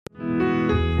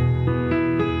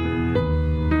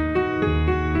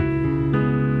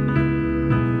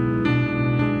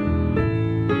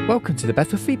Welcome to the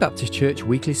Bethel Free Baptist Church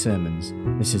weekly sermons.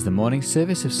 This is the morning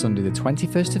service of Sunday the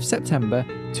 21st of September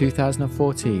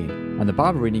 2014, and the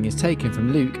Bible reading is taken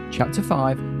from Luke chapter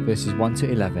 5 verses 1 to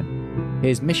 11.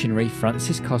 Here's missionary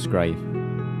Francis Cosgrave.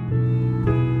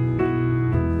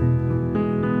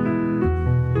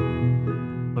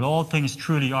 But all things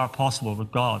truly are possible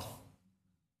with God,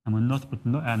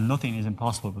 and nothing is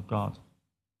impossible with God.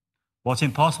 What's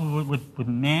impossible with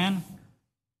man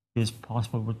is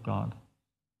possible with God.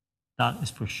 That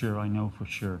is for sure, I know for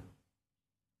sure.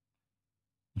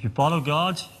 If you follow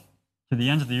God to the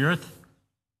end of the earth,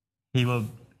 He will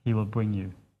bring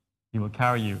you. He will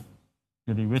carry you.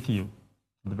 He'll be with you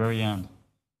to the very end.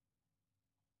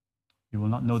 You will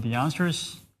not know the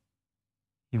answers.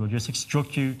 He will just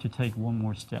instruct you to take one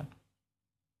more step.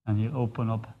 And He'll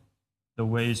open up the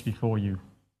ways before you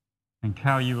and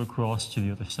carry you across to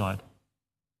the other side.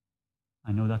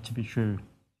 I know that to be true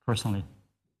personally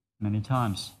many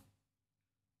times.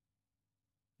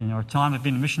 In our time of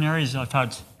being missionaries, I've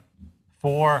had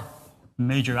 4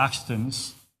 major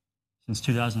accidents since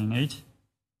 2008,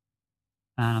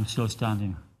 and I'm still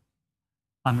standing.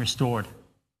 I'm restored.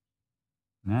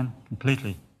 Amen?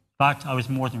 Completely. In fact, I was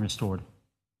more than restored.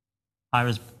 I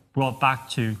was brought back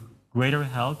to greater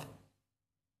health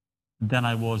than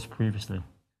I was previously.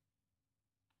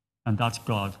 And that's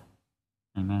God.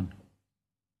 Amen.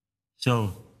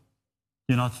 So,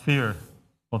 do not fear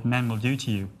what men will do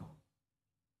to you.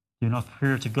 Do not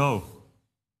fear to go.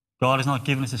 God has not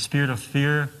given us a spirit of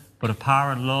fear, but of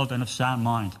power, love, and of sound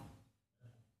mind.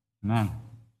 Amen.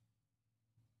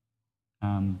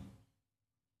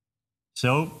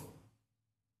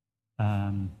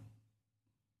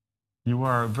 You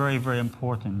are very, very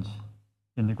important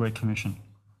in the Great Commission.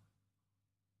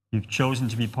 You've chosen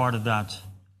to be part of that.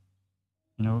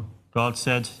 You know,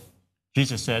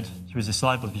 Jesus said to His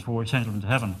disciples before He sent them to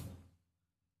heaven,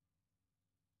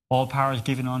 all power is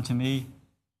given unto me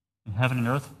in heaven and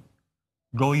earth.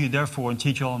 Go you therefore and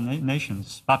teach all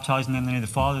nations, baptizing them in the name of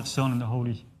the Father, the Son, and the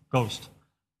Holy Ghost.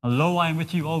 And lo, I am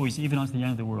with you always, even unto the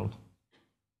end of the world.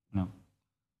 No.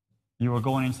 You are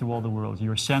going into all the world. You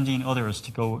are sending others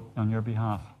to go on your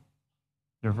behalf.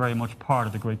 You're very much part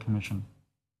of the Great Commission.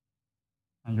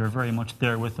 And you're very much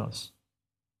there with us.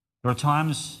 There are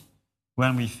times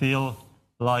when we feel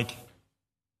like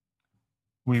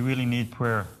we really need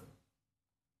prayer.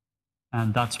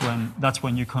 And that's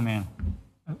when you come in.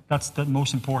 That's the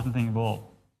most important thing of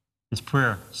all, is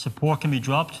prayer. Support can be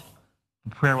dropped,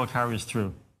 but prayer will carry us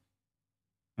through.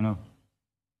 You know,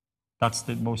 that's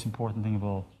the most important thing of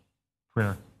all,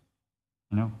 prayer.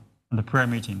 You know, and the prayer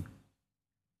meeting.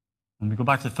 When we go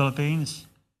back to the Philippines,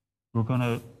 we're going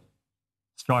to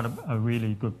start a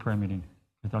really good prayer meeting,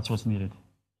 because that's what's needed,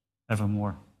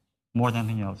 evermore, more than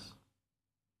anything else.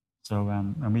 So,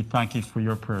 and we thank you for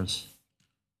your prayers,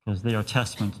 because they are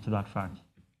testament to that fact.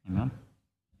 Amen.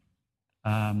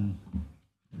 I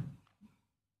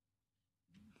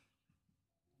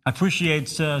appreciate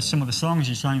some of the songs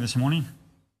you sang this morning.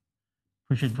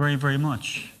 Appreciate very, very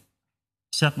much.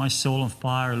 Set my soul on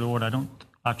fire, Lord. I don't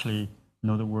actually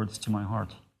know the words to my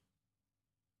heart.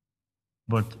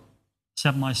 But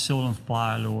set my soul on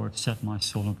fire, Lord. Set my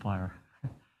soul on fire.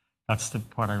 That's the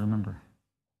part I remember.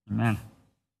 Amen.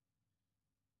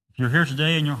 If you're here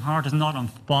today and your heart is not on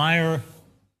fire,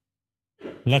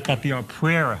 let that be our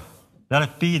prayer. Let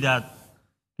it be that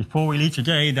before we leave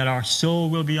today, that our soul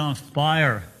will be on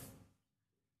fire.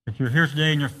 If you're here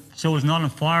today and your soul is not on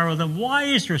fire, well, then why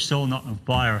is your soul not on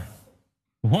fire?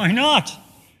 Why not?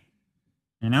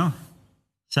 You know?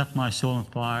 Set my soul on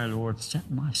fire, Lord. Set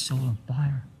my soul on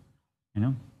fire. You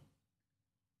know?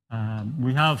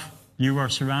 You are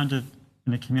surrounded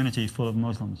in a community full of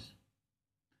Muslims.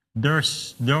 Their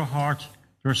heart,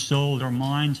 their soul, their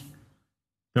mind,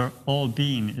 their all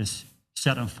being is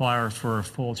set on fire for a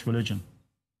false religion,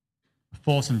 a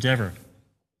false endeavor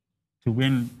to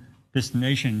win this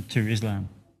nation to Islam.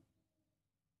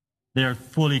 They are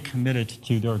fully committed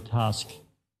to their task,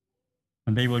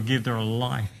 and they will give their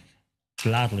life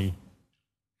gladly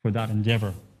for that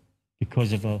endeavor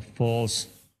because of a false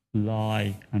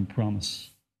lie and promise.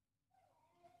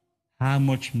 How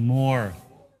much more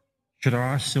should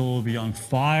our soul be on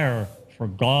fire for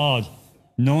God,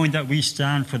 knowing that we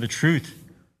stand for the truth,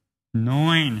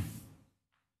 knowing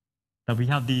that we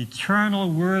have the eternal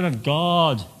Word of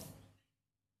God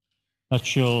that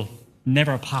shall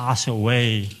never pass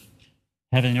away.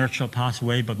 Heaven and earth shall pass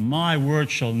away, but my word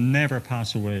shall never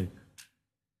pass away.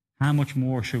 How much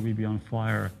more should we be on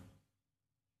fire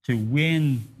to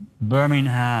win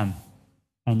Birmingham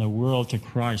and the world to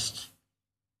Christ?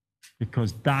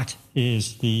 Because that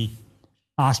is the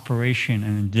aspiration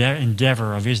and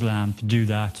endeavor of Islam to do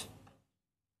that.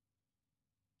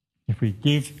 If we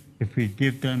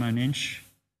give them an inch,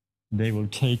 they will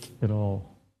take it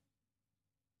all.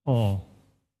 All.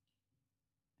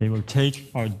 They will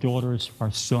take our daughters,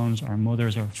 our sons, our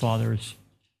mothers, our fathers.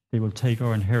 They will take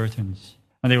our inheritance,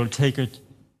 and they will take it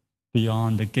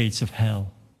beyond the gates of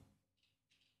hell.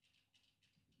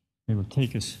 They will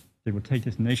take us. They will take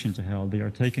this nation to hell. They are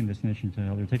taking this nation to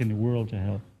hell. They're taking the world to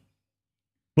hell.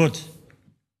 But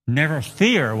never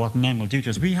fear what men will do to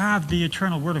us. We have the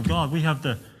eternal Word of God. We have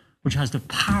which has the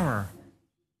power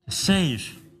to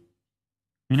save.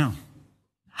 You know,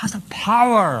 has the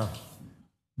power.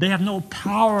 They have no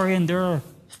power in their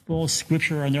false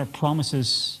scripture and their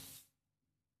promises.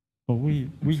 But we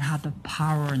have the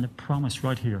power and the promise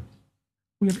right here.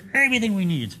 We have everything we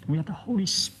need. We have the Holy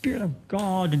Spirit of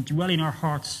God indwelling our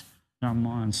hearts and our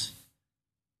minds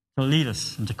to lead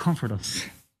us and to comfort us.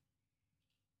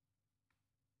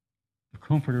 The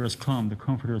Comforter has come. The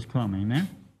Comforter has come. Amen?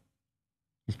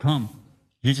 He's come.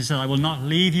 Jesus said, I will not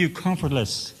leave you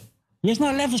comfortless. He has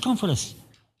not left us comfortless.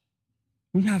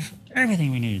 We have everything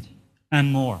we need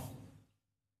and more.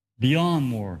 Beyond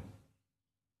more.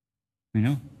 You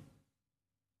know?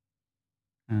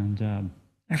 And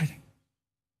everything.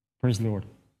 Praise the Lord.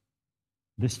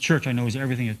 This church, I know, is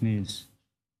everything it needs.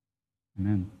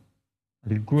 Amen.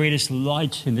 The greatest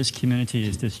light in this community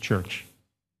is this church.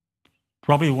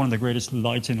 Probably one of the greatest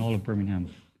lights in all of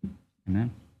Birmingham.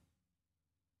 Amen.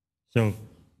 So,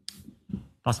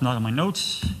 that's not in my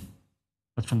notes.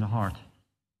 That's from the heart.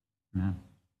 Amen.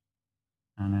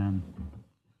 And I'm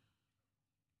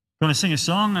going to sing a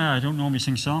song. I don't normally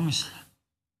sing songs,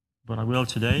 but I will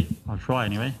today. I'll try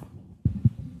anyway.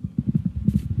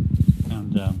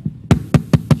 And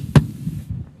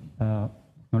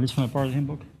at least from a part of the hymn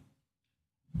book.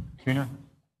 Junior?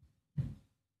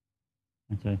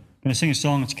 Okay. I'm going to sing a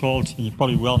song. It's called, you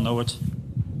probably well know it.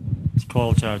 It's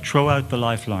called Throw Out the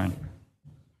Lifeline.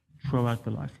 Throw Out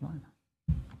the Lifeline.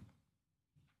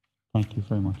 Thank you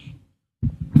very much.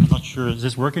 I'm not sure, is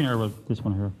this working or will this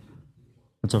one here?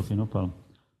 It's okay, no problem.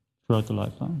 Throw Out the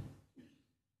Lifeline.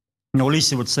 No,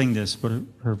 Lisa would sing this, but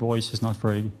her voice is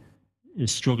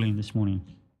struggling this morning.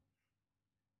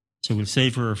 So we'll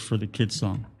save her for the kids'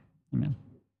 song. Amen.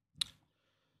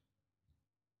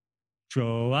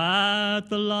 Throw out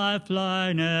the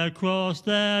lifeline across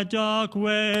the dark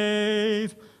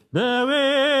wave.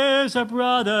 There is a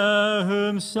brother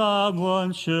whom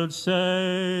someone should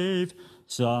save.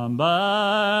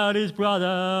 Somebody's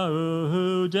brother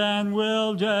who then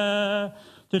will dare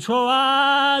to throw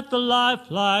out the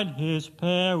lifeline, his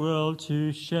peril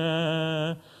to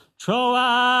share. Throw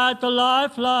out the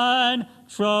lifeline,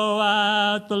 throw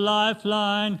out the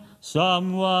lifeline.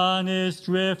 Someone is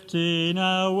drifting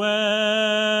away.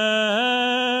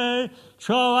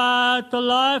 Throw out the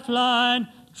lifeline,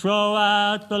 throw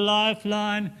out the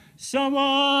lifeline.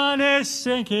 Someone is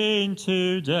sinking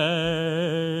today.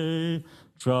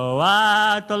 Throw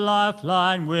out the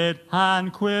lifeline with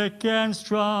hand quick and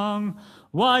strong.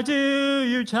 Why do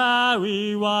you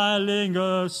tarry? Why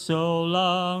linger so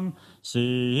long?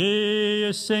 See, he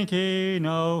is sinking,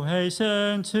 oh,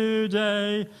 hasten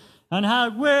today, and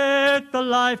out with the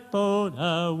lifeboat,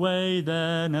 away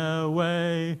then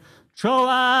away. Throw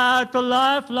out the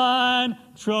lifeline,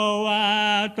 throw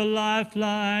out the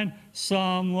lifeline,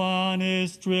 someone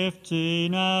is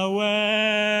drifting away.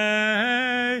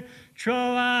 Throw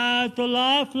out the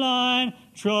lifeline,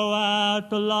 throw out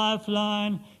the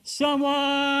lifeline,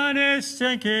 someone is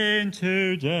sinking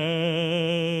today.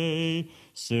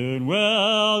 Soon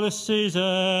will the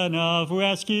season of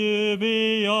rescue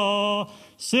be o'er.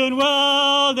 Soon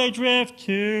will they drift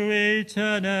to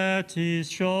eternity's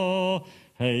shore.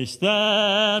 Haste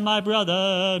then, my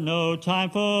brother, no time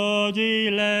for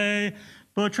delay.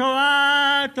 But throw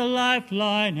out the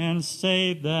lifeline and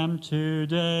save them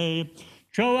today.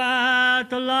 Throw out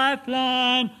the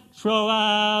lifeline, throw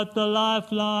out the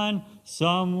lifeline.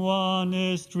 Someone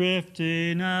is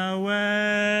drifting away.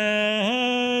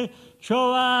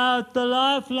 Throw out the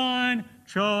lifeline,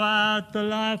 throw out the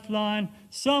lifeline.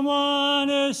 Someone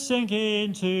is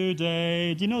sinking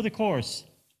today. Do you know the chorus? Do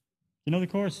you know the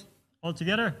chorus? All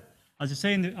together? As they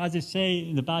say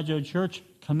in the Badger Church,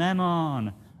 come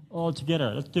on. All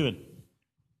together. Let's do it.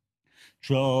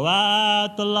 Throw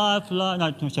out the lifeline.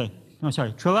 No,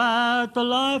 sorry. Throw out the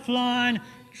lifeline.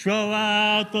 Throw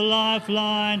out the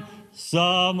lifeline.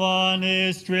 Someone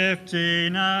is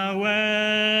drifting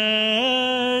away.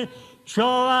 Throw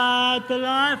out the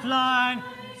lifeline,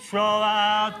 throw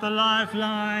out the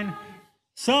lifeline.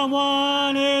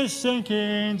 Someone is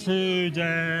sinking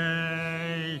today.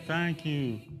 Thank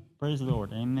you. Praise the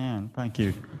Lord. Amen. Thank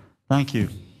you. Thank you.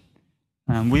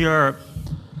 I'm not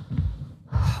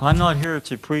here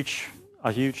to preach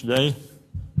at you today.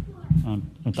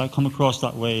 And if I come across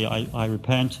that way, I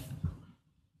repent.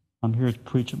 I'm here to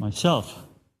preach it myself.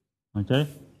 Okay?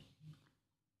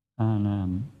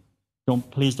 And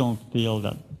please don't feel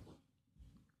that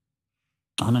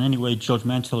I'm in any way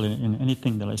judgmental in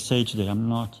anything that I say today. I'm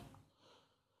not.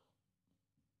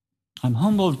 I'm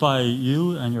humbled by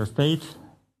you and your faith,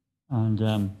 and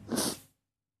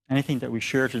anything that we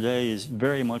share today is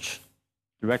very much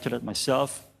directed at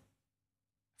myself,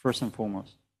 first and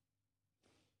foremost.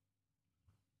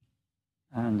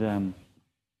 And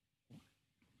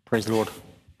praise the Lord.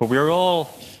 But we're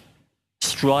all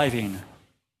striving.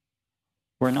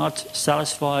 We're not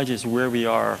satisfied as where we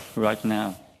are right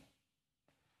now.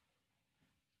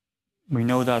 We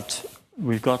know that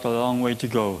we've got a long way to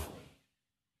go,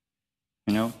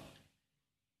 you know,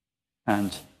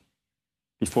 and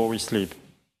before we sleep,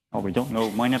 or we don't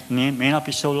know, may not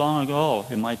be so long ago,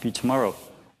 it might be tomorrow,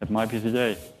 it might be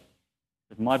today,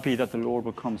 it might be that the Lord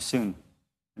will come soon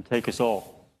and take us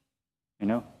all, you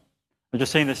know. I was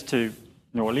just saying this to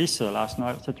Norlisa last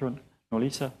night. I said to her,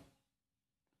 Norlisa,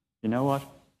 you know what?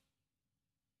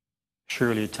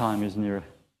 Surely the time is near.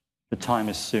 The time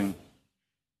is soon.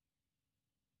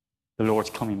 The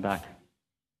Lord's coming back.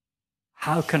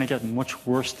 How can it get much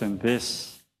worse than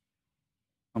this?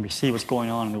 When we see what's going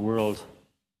on in the world,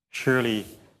 surely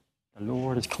the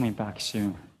Lord is coming back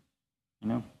soon. You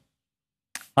know?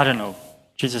 I don't know.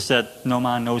 Jesus said, no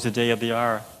man knows the day of the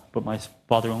hour, but my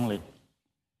Father only.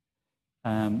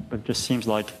 But it just seems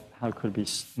like, how could it be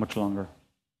much longer?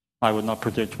 I would not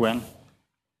predict when,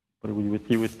 but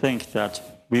you would think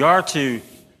that we are to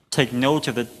take note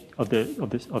of the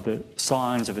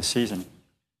signs of the season,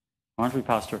 aren't we,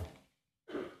 Pastor?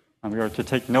 And we are to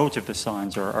take note of the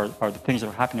signs or the things that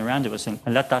are happening around us, and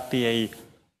let that be a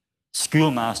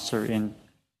schoolmaster in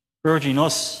urging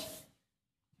us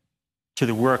to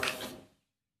the work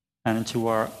and into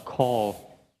our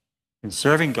call in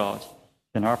serving God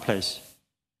in our place.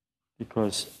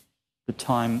 Because the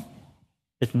time,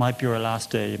 it might be our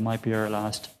last day, it might be our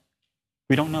last.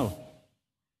 We don't know.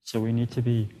 So we need to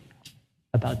be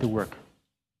about the work.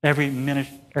 Every minute,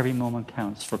 every moment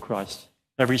counts for Christ.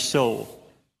 Every soul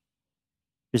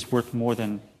is worth more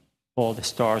than all the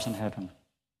stars in heaven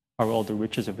or all the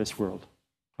riches of this world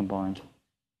combined.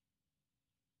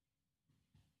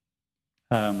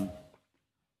 Can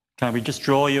we just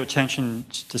draw your attention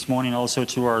this morning also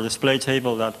to our display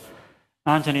table that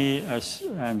Anthony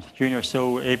and Junior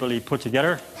so ably put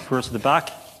together for us at the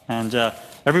back. And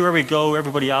everywhere we go,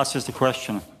 everybody asks us the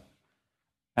question,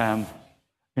 you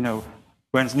know,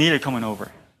 when's Neil coming over?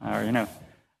 Or, you know.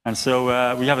 And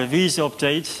so we have a visa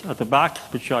update at the back,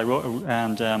 which I wrote,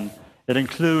 and it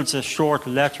includes a short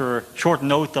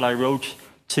note that I wrote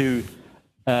to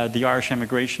the Irish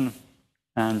Immigration,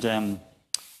 and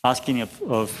asking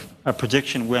of a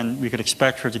prediction when we could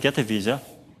expect her to get the visa.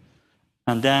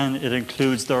 And then it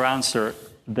includes their answer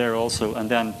there also. And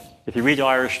then if you read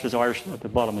Irish, there's Irish at the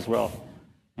bottom as well.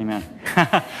 Amen.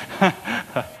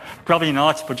 Probably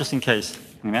not, but just in case.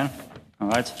 Amen. All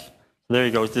right. So there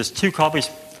you go. There's 2 copies.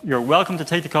 You're welcome to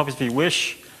take the copies if you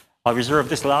wish. I'll reserve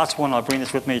this last one. I'll bring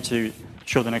this with me to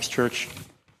show the next church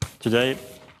today.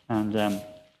 And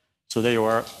so there you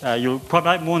are. You'll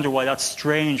probably wonder why that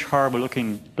strange,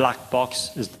 horrible-looking black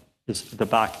box is at the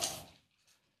back.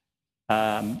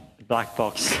 Black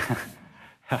box.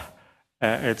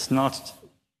 It's not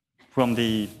from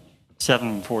the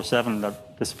 747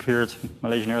 that disappeared,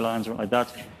 Malaysian Airlines or like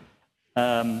that.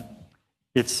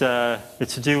 It's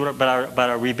to do about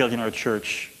our rebuilding our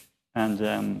church, and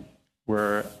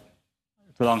it's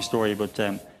a long story, but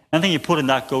anything you put in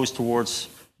that goes towards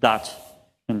that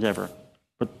endeavor.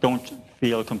 But don't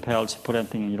feel compelled to put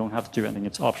anything in. You don't have to do anything.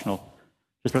 It's optional.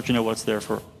 Just let you know what it's there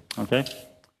for. Okay.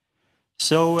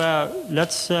 So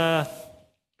let's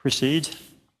proceed.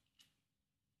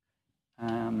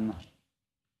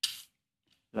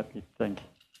 Let me think.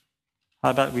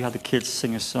 How about we have the kids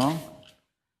sing a song?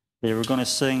 They were going to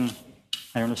sing,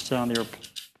 I understand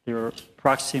they were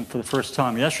practicing for the first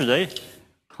time yesterday,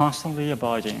 Constantly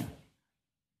Abiding.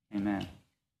 Amen.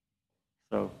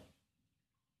 So,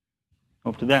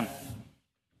 up to them.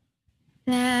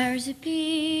 There's a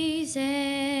peace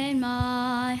in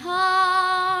my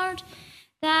heart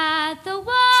that the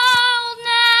world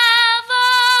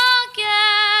never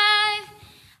gave,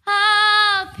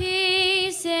 a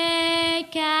peace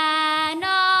it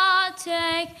cannot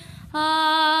take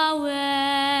away.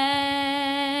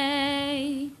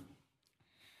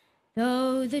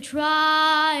 Though the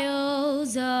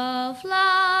trials of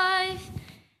life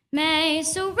may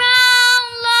surround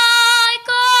like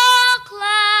a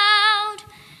cloud.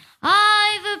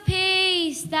 I've a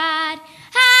peace that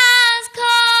has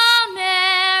come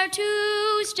here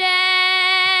to stay,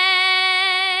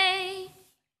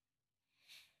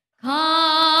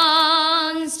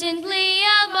 constantly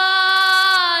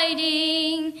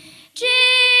abiding.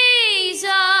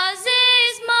 Jesus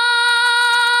is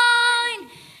mine,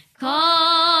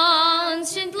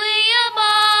 constantly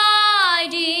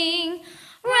abiding,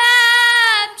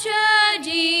 rapture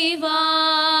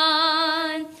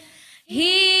divine.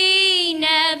 He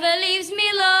never leaves me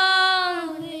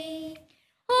lonely,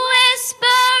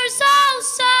 whispers oh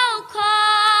so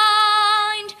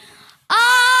kind,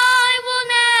 I will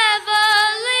never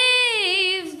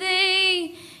leave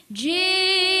thee,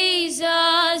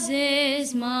 Jesus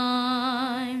is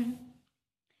mine.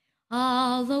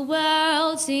 All the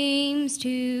world seems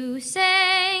to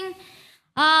sing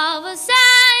of a Savior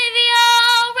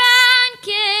and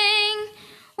King,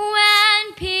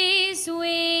 when peace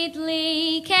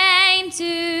sweetly came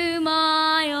to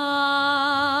my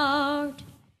heart.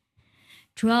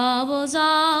 Troubles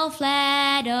all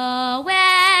fled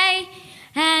away,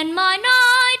 and my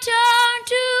night turned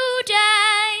to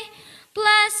day.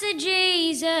 Blessed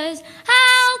Jesus,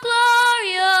 how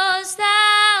glorious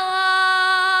thou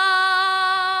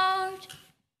art,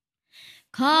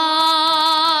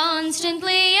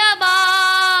 constantly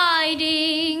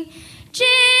abiding.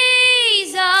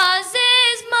 Jesus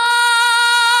is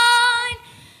mine,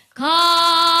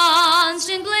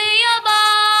 constantly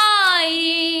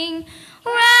abiding,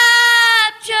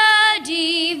 rapture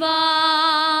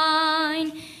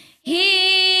divine.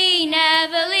 He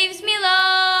never leaves me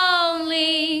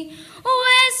lonely,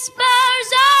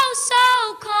 whispers oh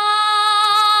so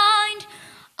kind,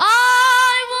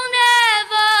 I will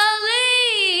never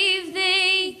leave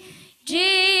thee,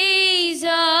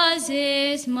 Jesus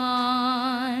is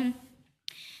mine.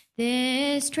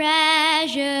 This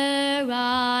treasure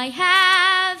I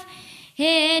have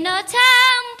in a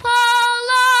temple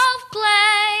of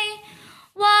clay,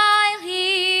 while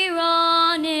here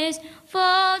on his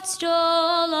footstool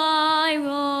I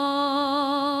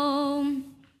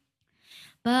roam.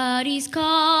 But he's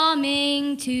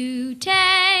coming to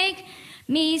take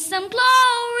me some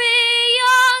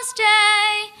glorious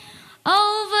day,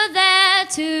 over there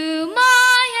to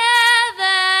my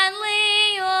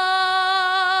heavenly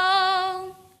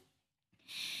home,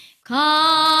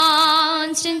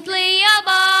 constantly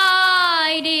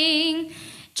abiding.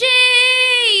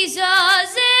 Jesus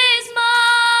is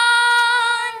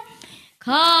mine,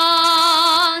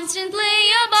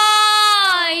 constantly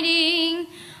abiding,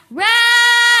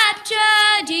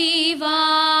 rapture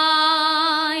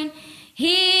divine.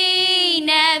 He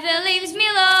never leaves me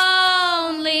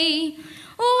lonely,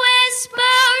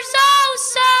 whispers oh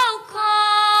so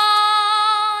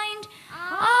kind,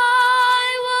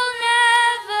 I will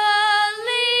never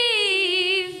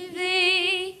leave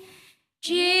thee,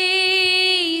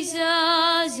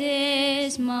 Jesus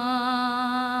is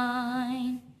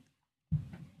mine.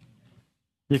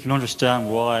 You can understand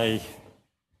why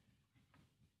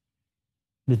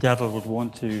the devil would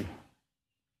want to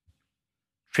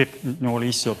trip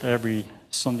Norlise up every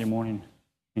Sunday morning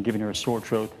and giving her a sore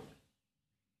throat.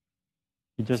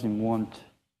 He doesn't want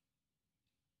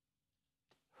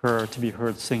her to be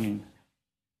heard singing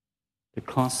the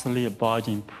constantly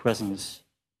abiding presence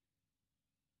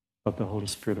of the Holy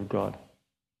Spirit of God.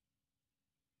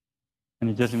 And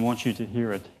he doesn't want you to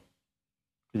hear it,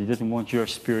 because he doesn't want your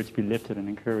spirit to be lifted and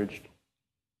encouraged.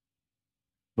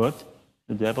 But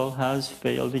the devil has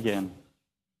failed again.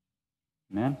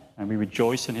 Amen. And we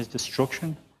rejoice in his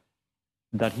destruction,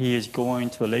 that he is going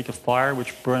to a lake of fire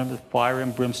which burneth with fire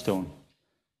and brimstone.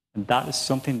 And that is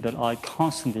something that I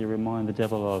constantly remind the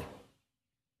devil of.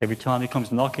 Every time he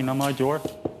comes knocking on my door,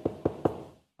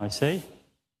 I say,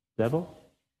 devil,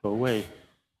 go away.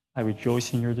 I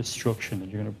rejoice in your destruction, that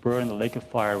you're going to burn in the lake of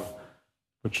fire,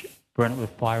 which burneth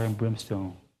with fire and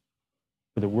brimstone.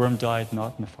 For the worm died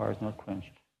not, and the fire is not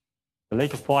quenched. The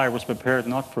lake of fire was prepared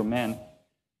not for men,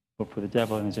 but for the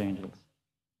devil and his angels.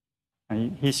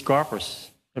 And he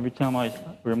scarpers every time I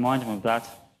remind him of that.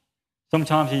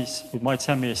 Sometimes he might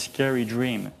send me a scary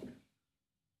dream.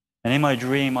 And in my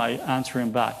dream, I answer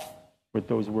him back with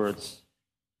those words.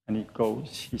 And he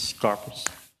scarpers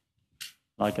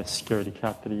like a scaredy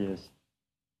cat that he is.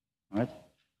 All right?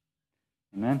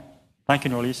 Amen. Thank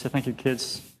you, Norlisa. Thank you,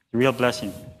 kids. It's a real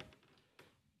blessing.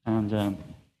 And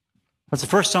that's the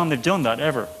first time they've done that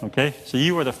ever, okay? So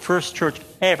you were the first church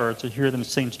ever to hear them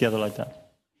sing together like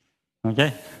that.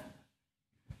 Okay?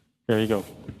 There you go.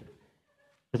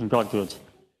 Isn't God good?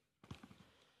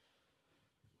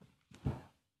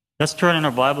 Let's turn in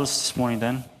our Bibles this morning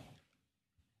then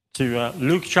to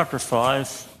Luke chapter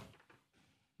 5.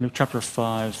 Luke chapter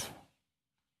 5.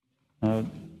 The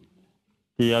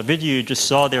video you just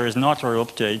saw there is not our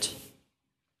update.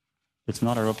 It's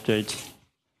not our update.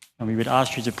 And we would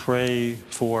ask you to pray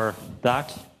for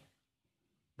that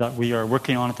we are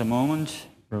working on at the moment.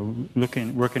 We're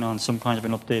working on some kind of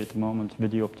an update at the moment,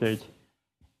 video update.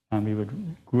 And we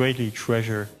would greatly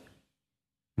treasure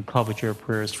and covet your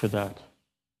prayers for that.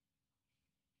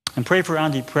 And pray for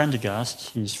Andy Prendergast.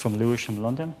 He's from Lewisham,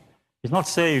 London. He's not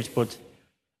saved, but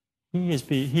he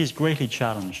is greatly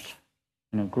challenged.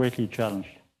 Greatly challenged.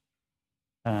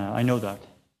 I know that.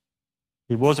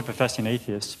 He was a professing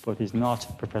atheist, but he's not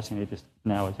a professing atheist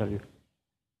now, I tell you.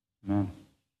 Amen.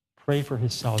 Pray for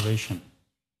his salvation.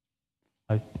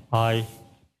 I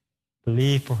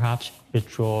believe perhaps it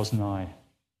draws nigh.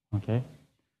 Okay?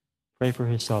 Pray for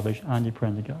his salvation. Andy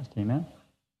Prendergast. Amen?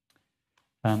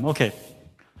 Okay.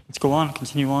 Let's go on,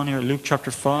 continue on here. Luke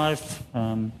chapter 5. I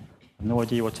have no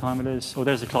idea what time it is. Oh,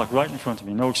 there's the clock right in front of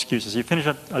me. No excuses. You finish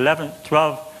at 11,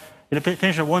 12. You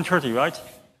finish at 1:30, right?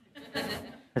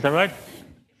 Is that right?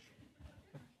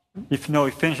 He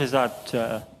finishes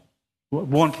at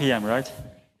 1 p.m., right?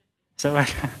 Is that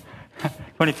right?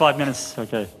 25 minutes,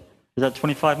 okay. Is that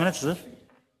 25 minutes, is it?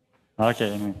 Okay,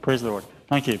 anyway, praise the Lord.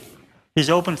 Thank you. He's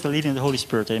open to the leading of the Holy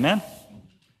Spirit, amen?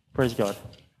 Praise God.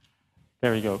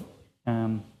 There we go.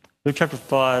 Luke chapter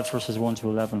 5, verses 1 to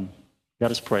 11. Let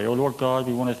us pray. Oh, Lord God,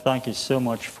 we want to thank you so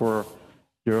much for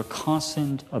your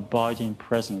constant, abiding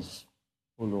presence,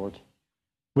 oh Lord,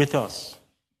 with us.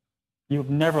 You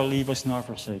will never leave us nor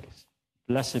forsake us.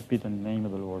 Blessed be the name of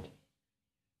the Lord.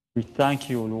 We thank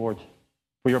you, O Lord,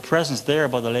 for your presence there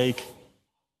by the lake.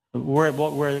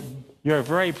 Where your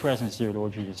very presence, dear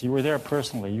Lord Jesus. You were there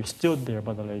personally. You stood there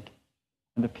by the lake.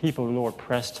 And the people, Lord,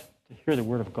 pressed to hear the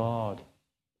word of God.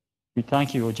 We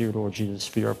thank you, O dear Lord Jesus,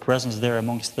 for your presence there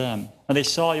amongst them. And they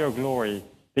saw your glory.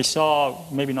 They saw,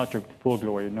 maybe not your full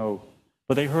glory, no,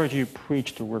 but they heard you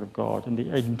preach the word of God, and they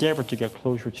endeavored to get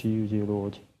closer to you, dear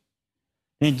Lord.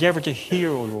 They endeavored to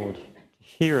hear, O Lord, to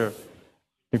hear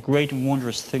the great and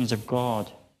wondrous things of God.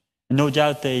 And no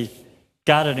doubt they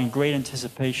gathered in great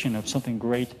anticipation of something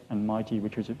great and mighty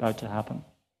which was about to happen.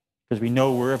 Because we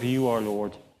know wherever you are,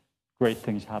 Lord, great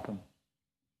things happen.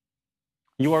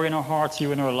 You are in our hearts, you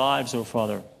are in our lives, O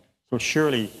Father. So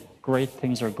surely great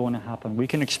things are going to happen. We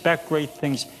can expect great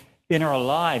things in our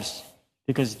lives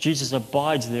because Jesus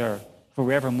abides there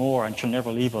forevermore and shall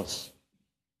never leave us.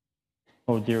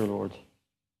 Oh, dear Lord.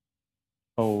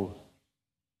 Oh,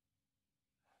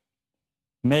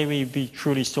 may we be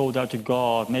truly sold out to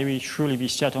God. May we truly be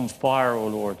set on fire, O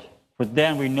Lord. For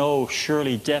then we know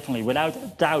surely, definitely,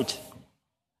 without doubt,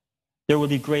 there will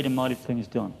be great and mighty things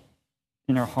done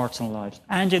in our hearts and lives,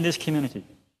 and in this community.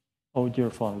 Oh, dear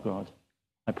Father God,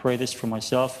 I pray this for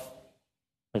myself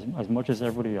as much as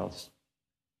everybody else.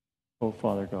 Oh,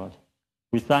 Father God,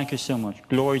 we thank you so much.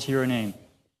 Glory to your name.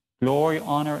 Glory,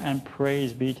 honor, and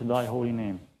praise be to thy holy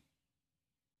name.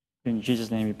 In Jesus'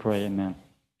 name we pray, amen.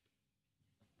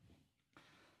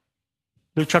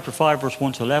 Luke chapter 5, verse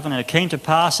 1 to 11. And it came to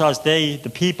pass as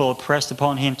the people, pressed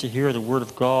upon him to hear the word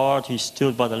of God, he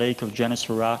stood by the lake of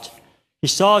Gennesaret. He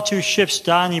saw 2 ships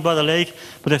standing by the lake,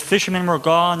 but the fishermen were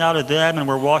gone out of them and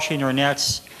were washing their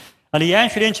nets. And he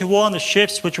entered into one of the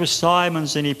ships, which was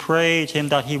Simon's, and he prayed him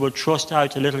that he would thrust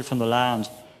out a little from the land.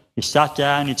 He sat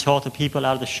down, he taught the people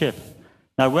out of the ship.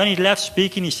 Now when he left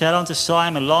speaking, he said unto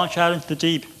Simon, Launch out into the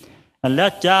deep, and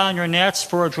let down your nets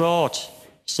for a draught.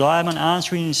 Simon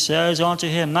answering says unto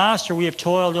him, Master, we have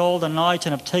toiled all the night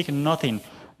and have taken nothing.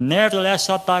 Nevertheless,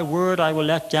 at thy word I will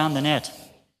let down the net.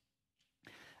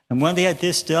 And when they had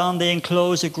this done, they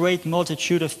enclosed a great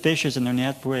multitude of fishes, and their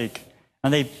net brake.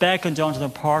 And they beckoned unto their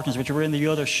partners which were in the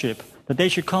other ship, that they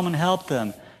should come and help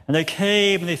them. And they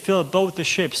came, and they filled both the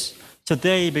ships, so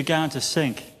they began to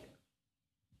sink.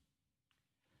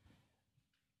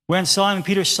 When Simon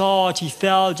Peter saw it, he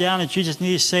fell down at Jesus'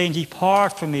 knees, saying,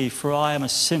 Depart from me, for I am a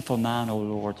sinful man, O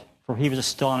Lord. For he was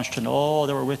astonished, and all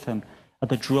that were with him, at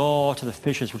the draught of the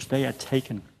fishes which they had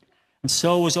taken. And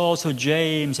so was also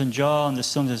James and John, the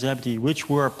sons of Zebedee, which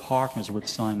were partners with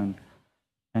Simon.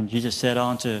 And Jesus said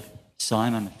unto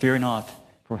Simon, Fear not,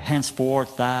 for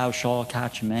henceforth thou shalt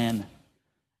catch men.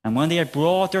 And when they had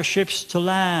brought their ships to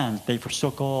land, they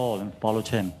forsook all and followed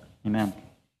him. Amen.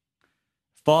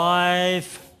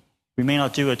 5, we may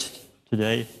not do it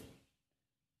today.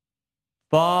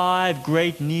 5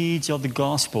 great needs of the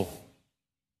gospel.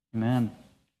 Amen.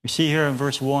 We see here in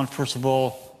verse 1, first of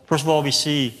all, we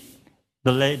see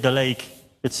the lake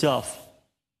itself.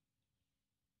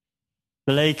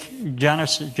 The lake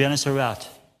Gennesaret.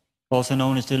 also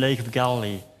known as the Lake of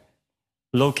Galilee.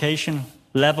 Location,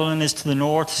 Lebanon is to the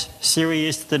north, Syria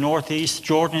is to the northeast,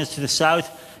 Jordan is to the south,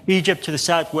 Egypt to the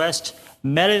southwest,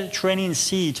 Mediterranean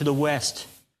Sea to the west.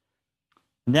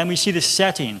 And then we see the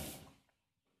setting,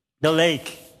 the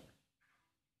lake,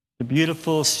 the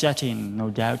beautiful setting, no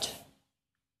doubt.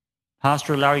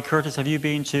 Pastor Larry Curtis, have you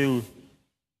been to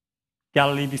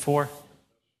Galilee before?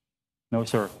 No,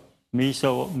 sir.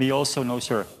 Me also, no,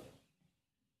 sir.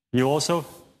 You also?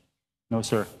 No,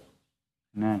 sir.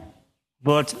 Amen.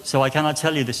 But, so I cannot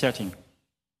tell you the setting.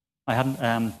 I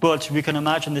haven't, but we can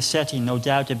imagine the setting, no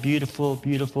doubt, a beautiful,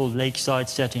 beautiful lakeside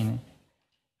setting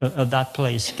of that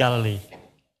place, Galilee.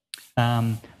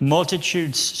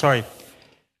 Multitudes,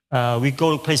 we go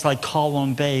to a place like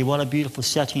Colwyn Bay. What a beautiful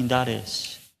setting that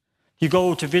is. You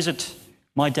go to visit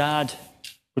my dad,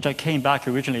 which I came back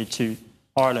originally to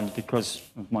Ireland because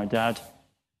of my dad.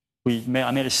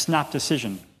 I made a snap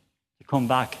decision to come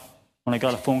back when I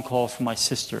got a phone call from my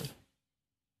sister.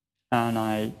 And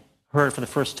I heard for the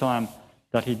first time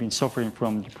that he'd been suffering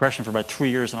from depression for about 3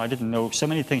 years, and I didn't know. So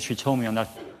many things she told me on that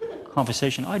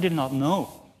conversation I did not know.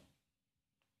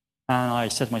 And I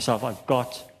said to myself, I've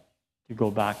got to go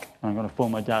back. And I'm going to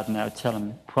phone my dad now, tell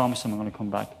him, promise him I'm going to come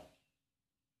back.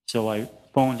 So I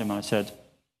phoned him and I said,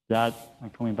 Dad, I'm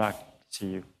coming back to see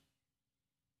you.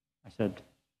 I said,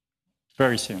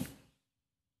 very soon.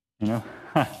 You know?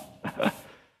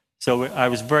 So I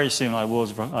was very soon, I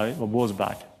was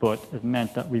back, but it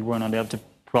meant that we weren't able to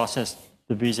process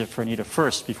the visa for Anita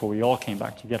first before we all came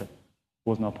back together. It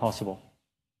was not possible.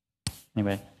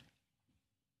 Anyway.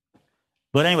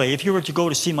 But anyway, if you were to go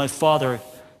to see my father,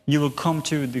 you would come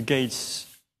to the gates,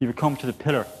 you would come to the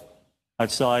pillar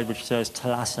outside which says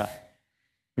Thalassa,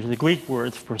 which is a Greek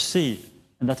word for sea.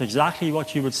 And that's exactly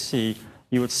what you would see.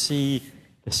 You would see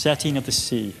the setting of the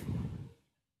sea.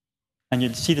 And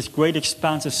you'd see this great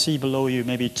expanse of sea below you,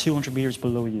 maybe 200 meters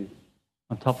below you,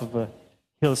 on top of a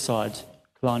hillside,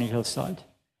 Killarney hillside.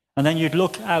 And then you'd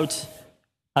look out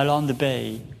along the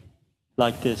bay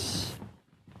like this,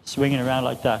 swinging around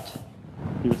like that.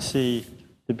 You would see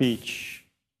the beach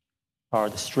or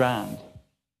the strand.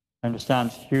 I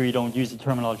understand here you don't use the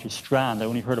terminology strand. I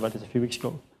only heard about this a few weeks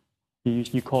ago.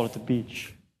 You call it the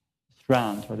beach,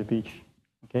 strand or the beach.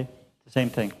 Okay? It's the same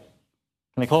thing.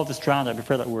 Can I call it the strand? I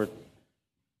prefer that word.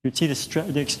 You'd see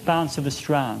the expanse of the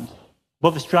strand.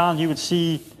 Above the strand, you would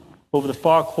see over the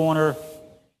far corner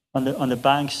on the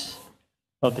banks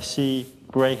of the sea,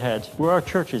 Braehead, where our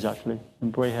church is actually,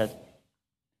 in Braehead.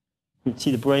 You'd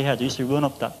see the Braehead. I used to run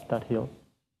up that hill.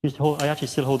 I actually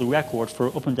still hold the record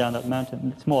for up and down that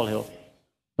mountain. Small hill,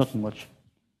 nothing much.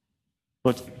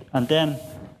 And then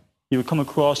you would come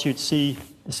across, you'd see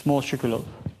the small Sugarloaf.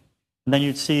 And then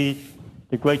you'd see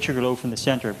the great Sugarloaf in the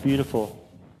center, beautiful,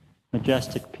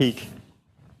 majestic peak.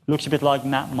 Looks a bit like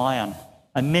Mount Mayon,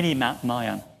 a mini Mount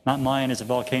Mayon. Mount Mayon is a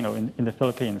volcano in the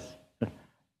Philippines,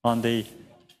 on the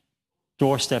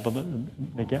doorstep of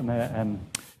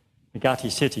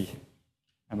Magati City,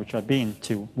 which I've been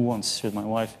to once with my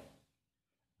wife.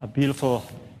 A beautiful,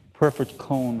 perfect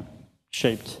cone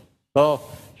shaped. Well,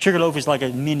 Sugarloaf is like a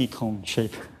mini cone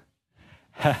shape.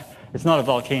 It's not a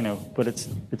volcano, but it's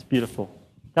beautiful.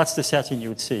 That's the setting you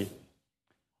would see.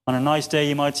 On a nice day,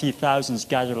 you might see thousands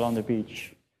gathered along the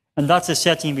beach. And that's the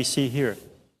setting we see here.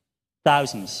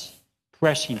 Thousands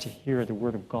pressing to hear the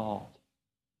word of God.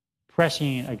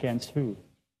 Pressing against who?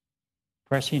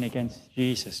 Pressing against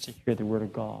Jesus to hear the word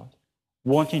of God.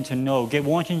 Wanting to know,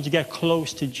 wanting to get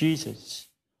close to Jesus.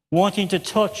 Wanting to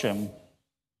touch him.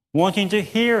 Wanting to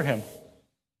hear him.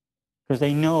 Because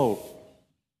they know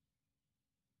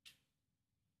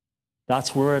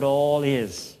that's where it all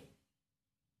is.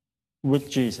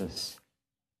 With Jesus.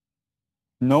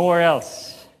 Nowhere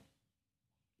else.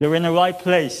 They're in the right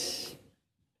place.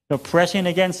 They're pressing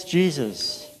against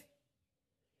Jesus.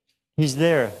 He's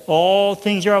there. All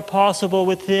things are possible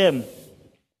with him.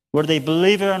 Whether they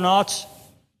believe it or not,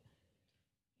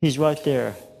 he's right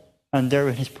there. And they're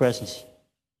in his presence.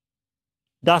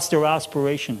 That's their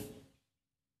aspiration.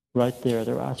 Right there,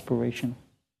 their aspiration.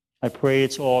 I pray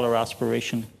it's all our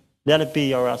aspiration. Let it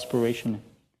be our aspiration.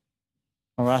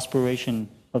 Our aspiration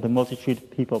of the multitude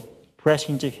of people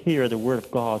pressing to hear the word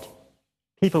of God.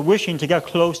 People wishing to get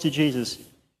close to Jesus,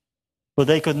 but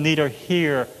they could neither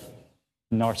hear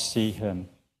nor see him.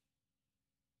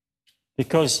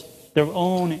 Because their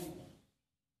own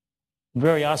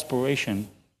very aspiration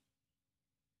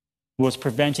was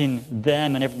preventing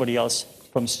them and everybody else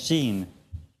from seeing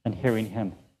and hearing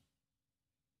him.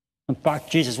 In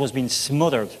fact, Jesus was being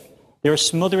smothered. They were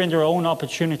smothering their own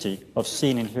opportunity of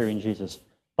seeing and hearing Jesus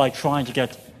by trying to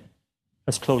get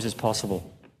as close as possible.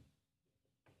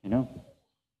 you know.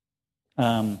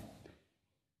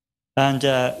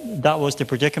 That was the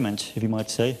predicament, if you might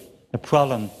say. The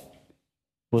problem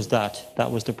was that.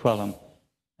 That was the problem.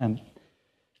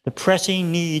 The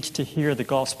pressing need to hear the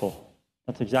gospel.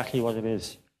 That's exactly what it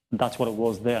is. And that's what it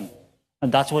was then.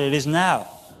 And that's what it is now.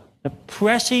 The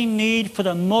pressing need for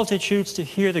the multitudes to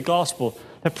hear the gospel.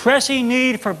 The pressing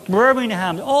need for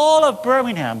Birmingham, all of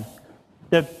Birmingham,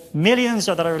 the millions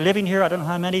that are living here, I don't know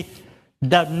how many,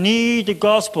 that need the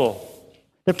gospel.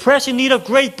 The pressing need of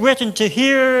Great Britain to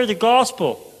hear the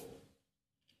gospel.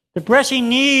 The pressing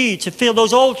need to fill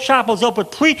those old chapels up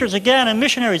with preachers again and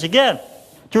missionaries again.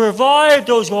 To revive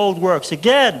those old works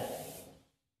again.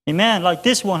 Amen. Like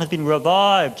this one has been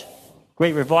revived.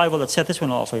 Great revival that set this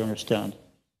one off, I understand.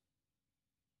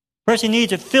 Pressing need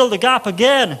to fill the gap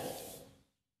again.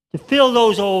 To fill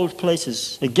those old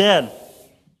places again.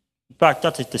 In fact,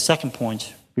 that's the second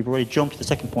point. We've already jumped to the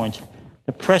second point.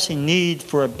 The pressing need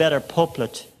for a better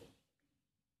pulpit.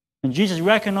 And Jesus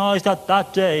recognized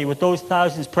that day, with those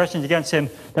thousands pressing against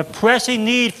him, the pressing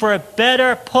need for a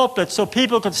better pulpit so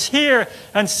people could hear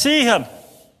and see him.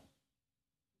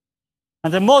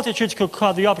 And the multitudes could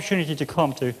have the opportunity to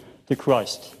come to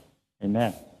Christ.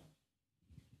 Amen.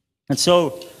 And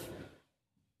so,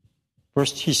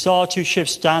 first he saw two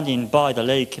ships standing by the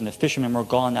lake, and the fishermen were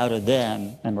gone out of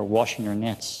them and were washing their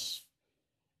nets.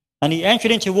 And he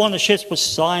entered into one of the ships with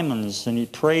Simon's, and he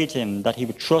prayed him that he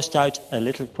would thrust out a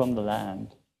little from the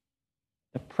land.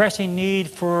 The pressing need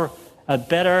for a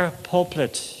better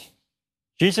pulpit.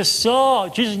 Jesus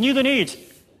knew the need.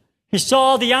 He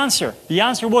saw the answer. The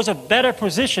answer was a better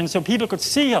position so people could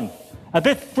see him. A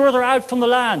bit further out from the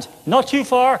land. Not too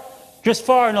far, just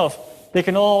far enough. They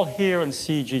can all hear and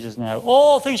see Jesus now.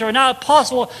 All things are now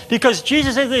possible because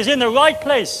Jesus is in the right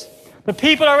place. The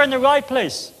people are in the right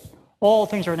place. All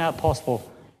things are now possible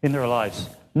in their lives.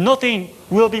 Nothing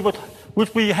will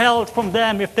be held from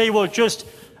them if they will just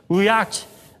react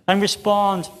and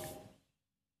respond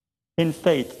in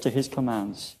faith to his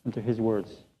commands and to his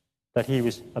words that he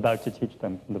was about to teach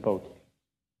them in the boat.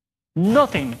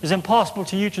 Nothing is impossible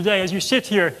to you today as you sit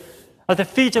here at the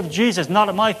feet of Jesus, not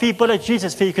at my feet, but at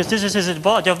Jesus' feet, because this is his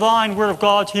divine word of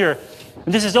God here.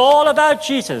 And this is all about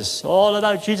Jesus,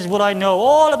 what I know,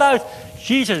 all about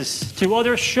Jesus to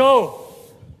others show.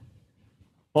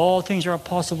 All things are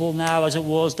impossible now as it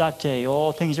was that day.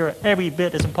 All things are every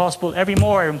bit as impossible, every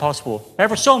more impossible,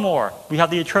 ever so more. We have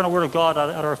the eternal word of God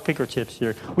at our fingertips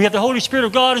here. We have the Holy Spirit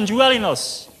of God indwelling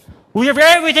us. We have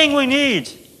everything we need.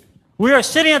 We are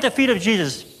sitting at the feet of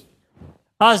Jesus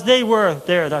as they were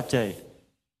there that day.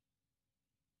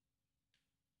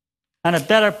 And a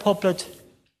better pulpit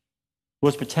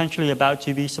was potentially about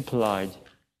to be supplied.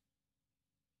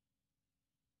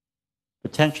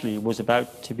 Potentially was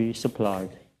about to be supplied.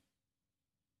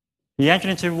 He entered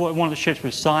into one of the ships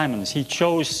with Simon's. He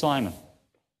chose Simon.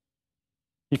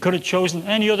 He could have chosen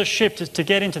any other ship to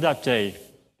get into that day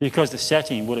because the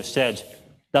setting would have said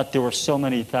that there were so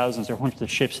many thousands or hundreds of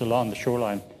ships along the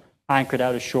shoreline, anchored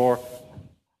out ashore,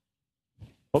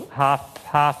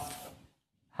 half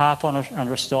on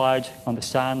their side on the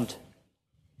sand,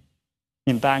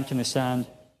 embanked in the sand.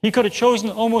 He could have chosen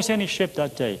almost any ship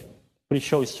that day, but he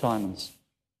chose Simon's.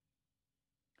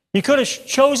 He could have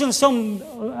chosen some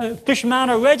fisherman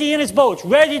already in his boat,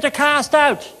 ready to cast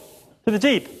out to the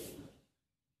deep.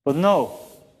 But no,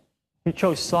 he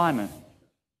chose Simon,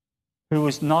 who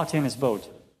was not in his boat,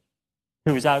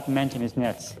 who was out mending his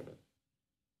nets.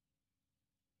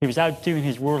 He was out doing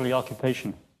his worldly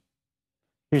occupation.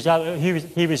 He was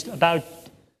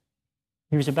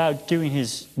about doing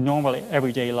his normal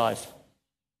everyday life.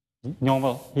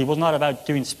 He was not about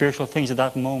doing spiritual things at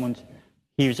that moment.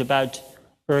 He was about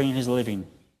earning his living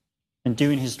and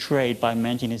doing his trade by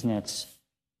mending his nets.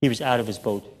 He was out of his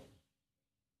boat.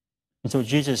 And so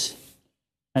Jesus,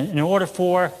 in order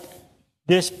for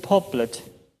this pulpit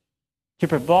to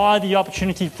provide the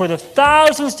opportunity for the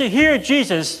thousands to hear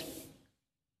Jesus,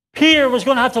 Peter was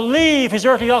going to have to leave his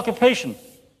earthly occupation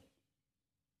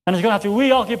and is going to have to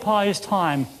reoccupy his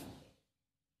time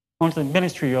unto the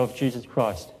ministry of Jesus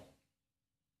Christ.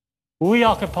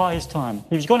 Reoccupy his time.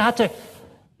 He was going to have to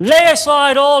lay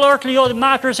aside all earthly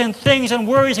matters and things and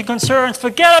worries and concerns.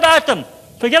 Forget about them.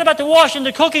 Forget about the washing,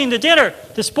 the cooking, the dinner,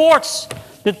 the sports,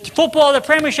 the football, the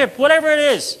premiership, whatever it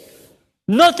is.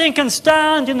 Nothing can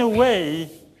stand in the way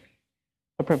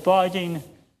of providing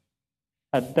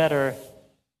a better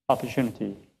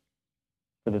opportunity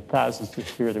for the thousands to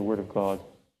hear the word of God.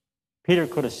 Peter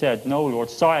could have said, "No, Lord,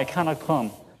 sorry, I cannot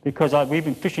come because we've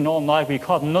been fishing all night, we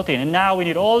caught nothing, and now we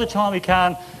need all the time we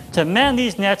can to mend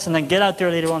these nets and then get out there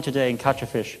later on today and catch a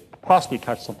fish, possibly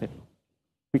catch something."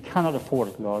 We cannot afford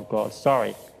it, Lord God.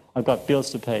 Sorry, I've got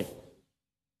bills to pay.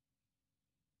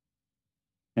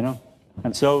 You know?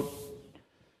 And so,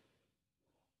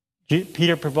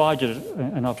 Peter provided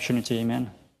an opportunity,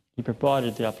 amen? He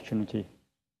provided the opportunity.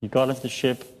 He got into the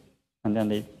ship, and then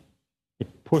they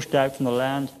pushed out from the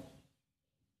land.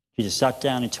 Jesus sat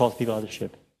down and taught people out of the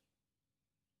ship.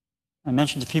 I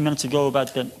mentioned a few minutes ago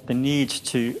about the need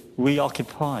to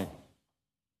reoccupy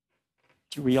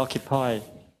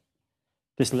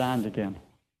this land again.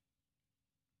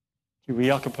 To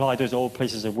reoccupy those old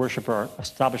places of worship or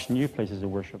establish new places of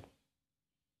worship.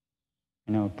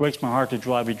 You know, it breaks my heart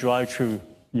to we drive through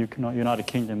United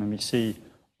Kingdom and we see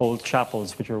old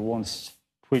chapels which were once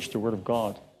preached the word of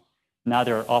God. Now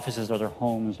they're offices or they're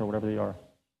homes or whatever they are.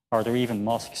 Or they're even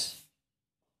mosques.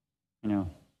 You know,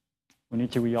 we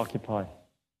need to reoccupy.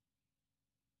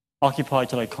 Occupy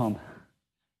till I come.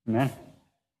 Amen?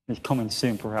 It's coming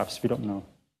soon, perhaps. We don't know.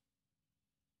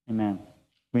 Amen.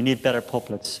 We need better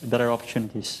pulpits, better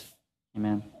opportunities.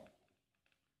 Amen.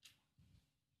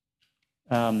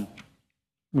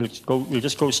 We'll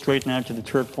just go straight now to the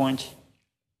third point.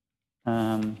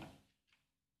 Let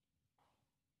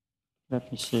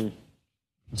me see.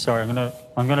 Sorry,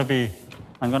 I'm gonna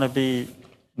be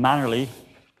mannerly,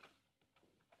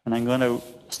 and I'm gonna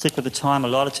stick with the time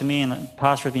allotted to me. And the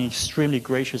Pastor has been extremely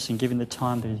gracious in giving the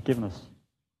time that he's given us.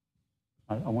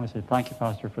 I want to say thank you,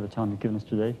 Pastor, for the time you've given us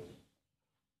today.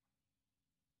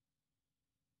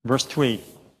 Verse 3.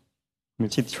 We'll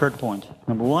see the third point.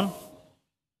 Number 1,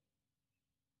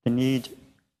 the need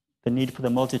for the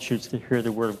multitudes to hear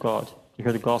the word of God, to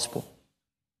hear the gospel.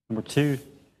 Number 2,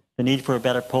 the need for a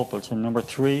better pulpit. And number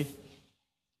 3,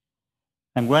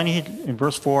 in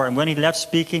verse 4, and when he left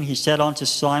speaking, he said unto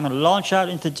Simon, launch out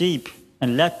into deep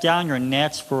and let down your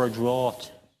nets for a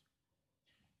draught.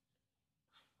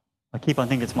 I keep on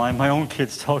thinking it's my own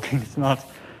kids talking. It's not,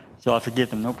 so I forgive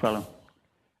them, no problem.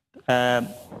 Let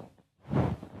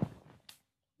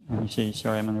me see,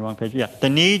 sorry, I'm on the wrong page. Yeah, the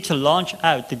need to launch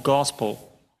out the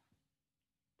gospel.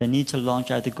 The need to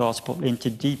launch out the gospel into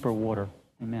deeper water.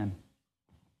 Amen.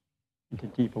 Into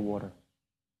deeper water.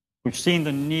 We've seen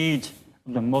the need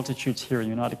of the multitudes here in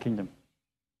the United Kingdom.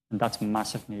 And that's a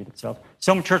massive need itself.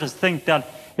 Some churches think that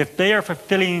if they are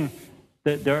fulfilling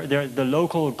the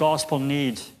local gospel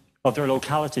needs of their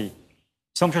locality,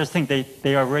 some churches think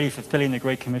they are already fulfilling the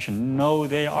Great Commission. No,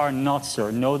 they are not,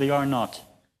 sir. No, they are not.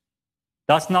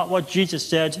 That's not what Jesus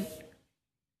said.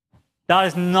 That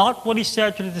is not what he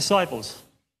said to the disciples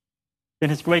in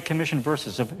his Great Commission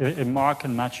verses in Mark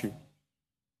and Matthew.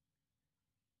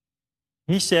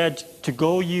 He said to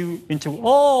go you into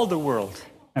all the world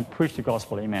and preach the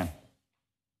gospel. Amen.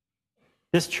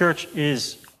 This church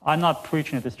I'm not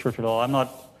preaching at this church at all.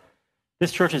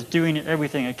 This church is doing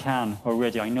everything it can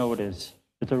already. I know it is.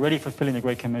 It's already fulfilling the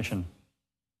Great Commission.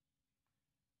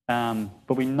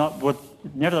 But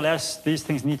nevertheless, these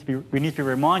things we need to be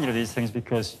reminded of these things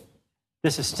because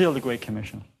this is still the Great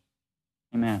Commission.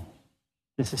 Amen.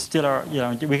 This is still our,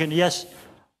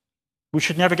 we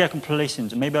should never get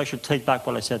complacent. Maybe I should take back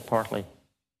what I said partly.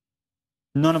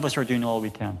 None of us are doing all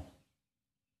we can.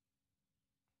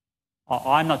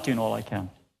 I'm not doing all I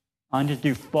can. I need to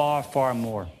do far, far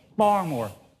more. Far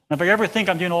more. And if I ever think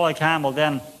I'm doing all I can, well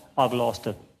then I've lost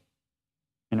it.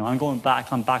 I'm going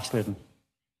back, I'm backsliding.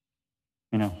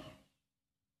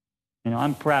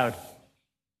 I'm proud.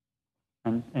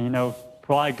 And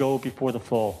pride go before the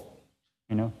fall.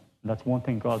 And that's one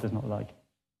thing God does not like.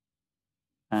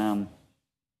 And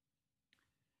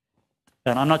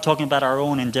I'm not talking about our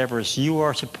own endeavors. You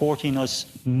are supporting us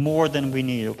more than we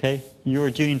need, okay? You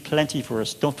are doing plenty for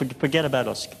us. Don't forget about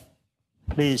us.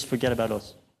 Please forget about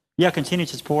us. Yeah, continue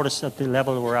to support us at the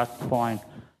level we're at, fine.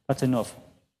 That's enough.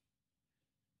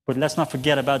 But let's not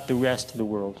forget about the rest of the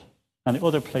world and the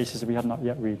other places that we have not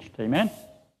yet reached. Amen?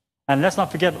 And let's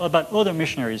not forget about other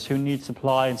missionaries who need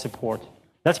supply and support.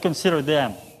 Let's consider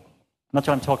them. That's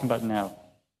what I'm talking about now.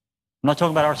 I'm not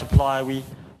talking about our supply.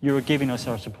 You are giving us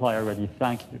our supply already.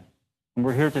 Thank you. And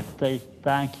we're here to say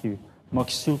thank you.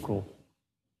 Maksukul,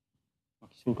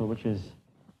 which is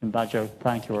in Bajo,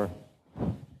 thank you, or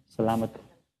salamat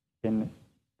in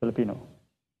Filipino.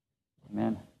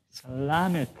 Amen.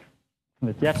 Salamat from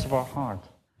the depths of our heart.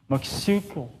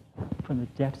 Maksukul from the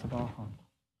depths of our heart.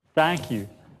 Thank you.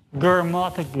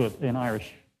 Gurmatagut in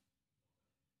Irish.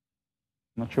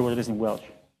 I'm not sure what it is in Welsh.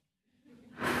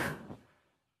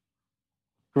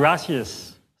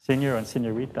 Gracias, señor and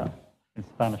señorita in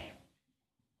Spanish.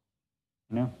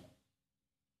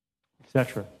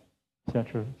 Etc.,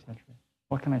 etc., etc.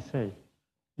 What can I say?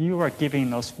 You are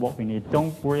giving us what we need.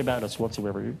 Don't worry about us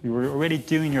whatsoever. You are already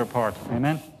doing your part.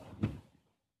 Amen?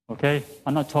 Okay?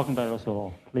 I'm not talking about us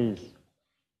all, please.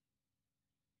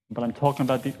 But I'm talking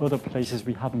about the other places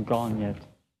we haven't gone yet.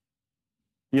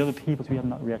 The other peoples we have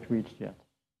not yet reached yet.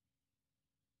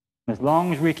 As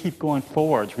long as we keep going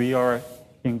forward, we are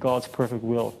in God's perfect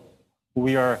will.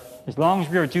 As long as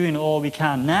we are doing all we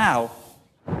can now,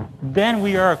 then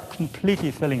we are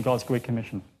completely filling God's Great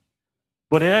Commission.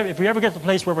 But if we ever get to the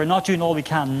place where we're not doing all we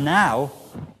can now,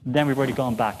 then we've already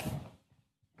gone back.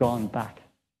 Gone back.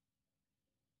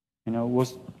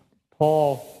 Was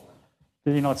Paul,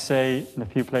 did he not say in a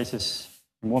few places,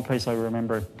 in one place I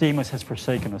remember, Demas has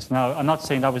forsaken us. Now, I'm not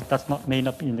saying that's not may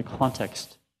not be in the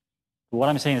context. But what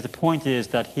I'm saying is the point is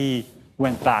that he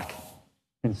went back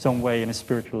in some way in his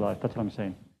spiritual life. That's what I'm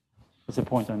saying. That's the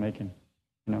point I'm making.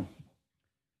 And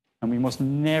we must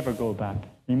never go back.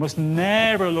 We must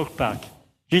never look back.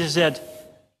 Jesus said,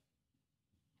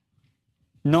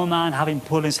 no man having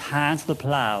put his hand to the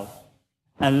plow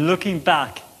and looking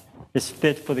back is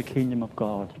fit for the kingdom of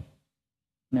God.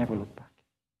 Never look back.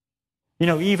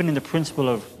 Even in the principle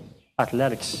of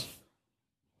athletics,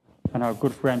 and our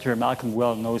good friend here, Malcolm,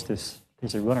 well knows this.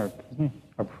 He's a runner, isn't he?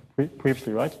 Or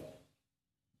previously, right? The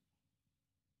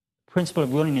principle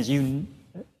of running is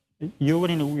if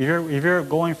you're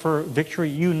going for victory,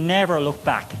 you never look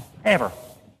back, ever.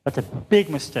 That's a big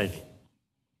mistake.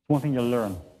 One thing you'll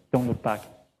learn, don't look back.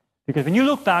 Because when you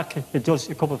look back, it does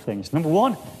a couple of things. Number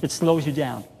one, it slows you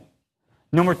down.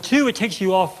 Number two, it takes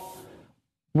you off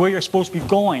where you're supposed to be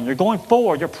going. You're going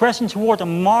forward. You're pressing toward the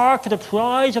mark for the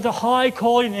prize of the high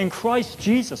calling in Christ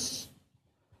Jesus.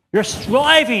 You're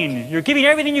striving. You're giving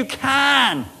everything you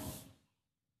can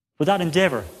for that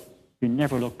endeavor. You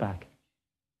never look back.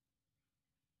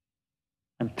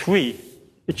 And three,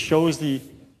 it shows the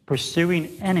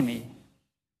pursuing enemy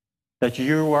that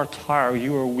you are tired,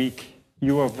 you are weak,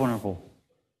 you are vulnerable.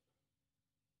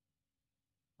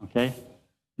 Okay?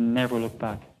 Never look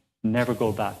back. Never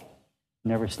go back.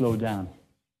 Never slow down.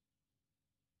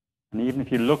 And even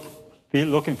if you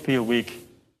look and feel weak,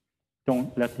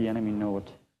 don't let the enemy know it.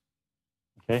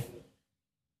 Okay?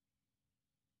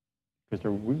 Because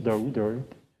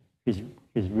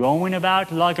he's roaming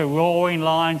about like a roaring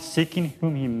lion, seeking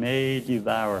whom he may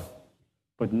devour.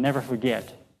 But never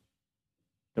forget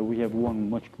that we have one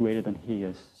much greater than he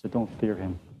is. So don't fear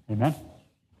him. Amen?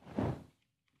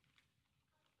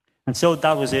 And so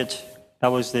that was it. That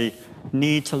was the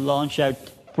need to launch out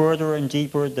further and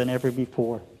deeper than ever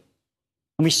before.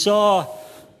 And we saw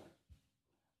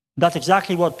that's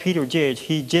exactly what Peter did.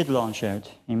 He did launch out.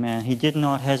 Amen. He did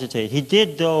not hesitate. He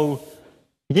did, though,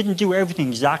 he didn't do everything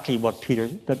exactly what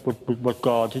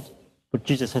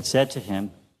Jesus had said to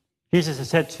him. Jesus had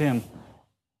said to him,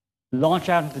 launch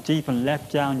out into the deep and let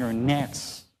down your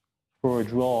nets for a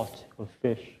draught of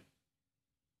fish.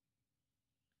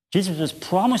 Jesus was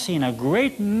promising a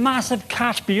great, massive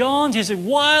catch beyond his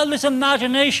wildest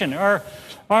imagination or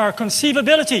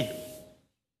conceivability.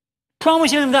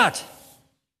 Promising him that.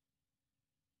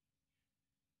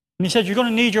 And he said, you're going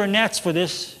to need your nets for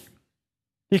this.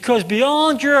 Because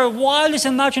beyond your wildest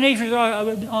imaginations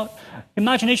or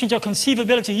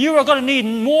conceivability, you are going to need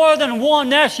more than one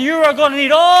net. You are going to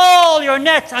need all your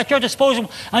nets at your disposal.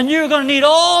 And you're going to need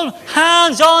all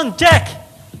hands on deck.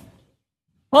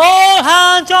 All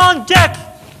hands on deck.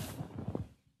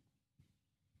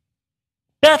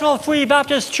 Bethel Free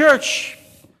Baptist Church.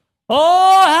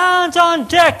 All hands on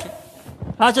deck.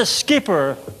 As a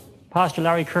skipper, Pastor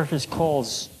Larry Curtis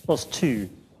calls us to.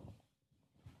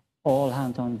 All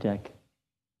hands on deck.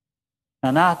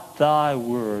 And at thy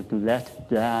word, let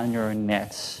down your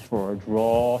nets for a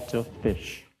draught of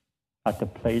fish at the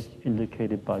place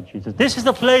indicated by Jesus. This is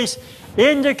the place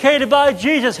indicated by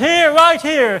Jesus, here, right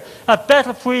here, at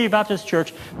Bethel Free Baptist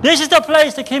Church. This is the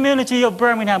place, the community of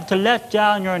Birmingham, to let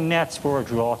down your nets for a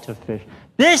draught of fish.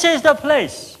 This is the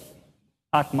place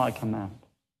at my command.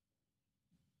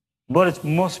 But it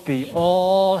must be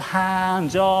all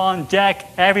hands on deck,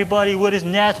 everybody with his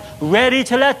net, ready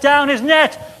to let down his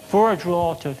net for a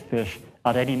draught of fish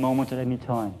at any moment, at any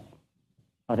time,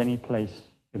 at any place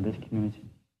in this community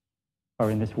or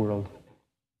in this world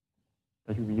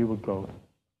that you would go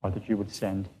or that you would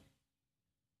send.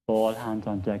 All hands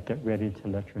on deck, get ready to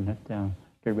let your net down.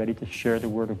 Get ready to share the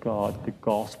word of God, the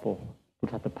gospel,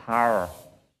 which has the power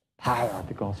of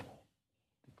the gospel.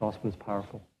 The gospel is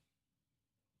powerful.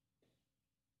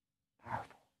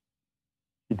 Powerful.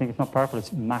 You think it's not powerful?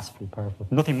 It's massively powerful.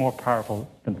 Nothing more powerful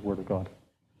than the word of God.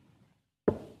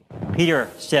 Peter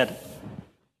said,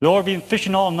 Lord, we've been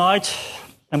fishing all night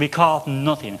and we caught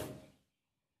nothing.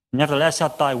 Nevertheless,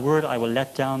 at thy word, I will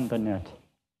let down the net.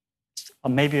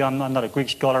 Maybe I'm not a Greek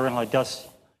scholar or anything like this,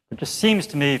 but it just seems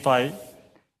to me if I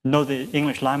know the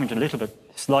English language a little bit,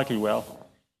 slightly well,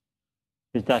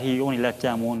 is that he only let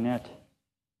down one net.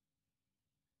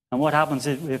 And what happens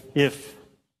if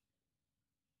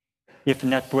the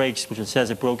net breaks, which it says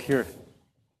it broke here?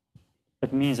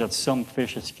 It means that some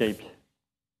fish escaped.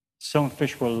 Some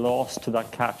fish were lost to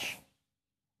that catch.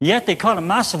 Yet they caught a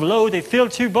massive load. They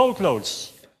filled 2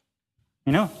 boatloads,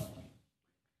 you know?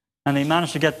 And they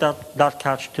managed to get that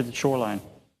catch to the shoreline.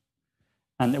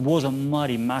 And it was a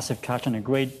mighty, massive catch and a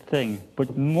great thing. But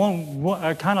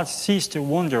I cannot cease to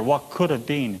wonder what could have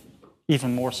been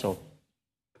even more so.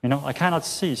 You know, I cannot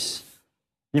cease.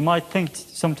 You might think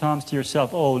sometimes to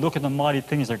yourself, oh, look at the mighty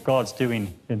things that God's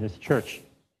doing in this church,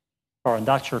 or in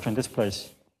that church, in this place.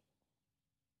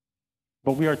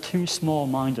 But we are too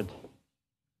small-minded,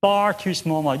 far too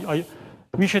small-minded.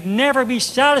 We should never be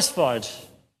satisfied.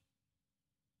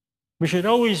 We should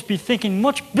always be thinking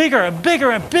much bigger and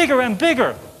bigger and bigger and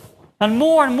bigger, and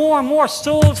more and more and more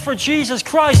souls for Jesus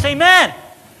Christ. Amen.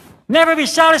 Never be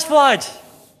satisfied.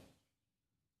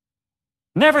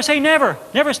 Never say never.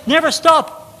 Never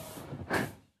stop.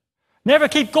 Never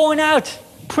keep going out,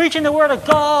 preaching the word of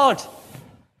God.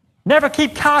 Never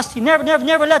keep casting.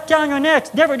 Never let down your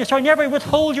net. Never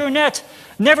withhold your net.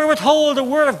 Never withhold the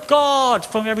word of God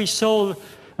from every soul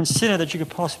and sinner that you could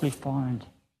possibly find.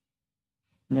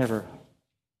 Never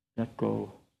let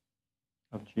go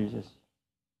of Jesus'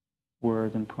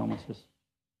 word and promises.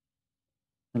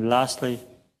 And lastly,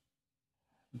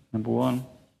 number 1,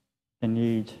 the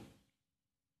need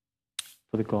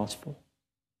for the gospel.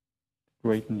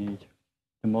 Great need.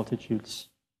 The multitudes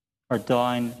are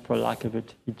dying for lack of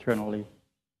it eternally.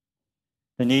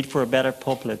 The need for a better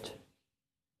pulpit.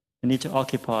 The need to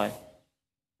occupy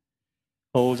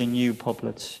old and new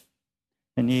pulpits.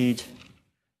 The need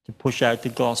to push out the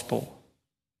gospel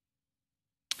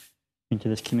into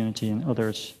this community and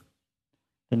others.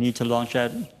 The need to launch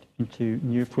out into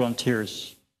new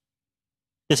frontiers.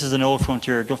 This is an old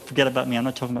frontier. Don't forget about me. I'm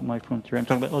not talking about my frontier. I'm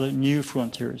talking about other new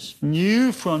frontiers.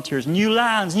 New frontiers, new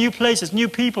lands, new places, new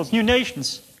peoples, new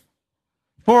nations.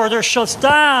 For there shall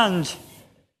stand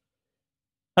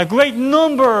a great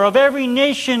number of every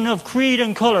nation of creed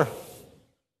and color.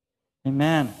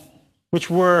 Amen. Which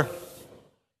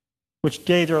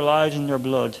gave their lives and their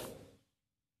blood.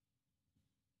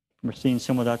 We're seeing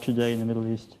some of that today in the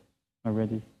Middle East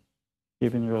already,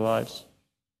 giving their lives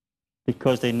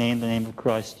because they named the name of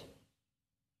Christ.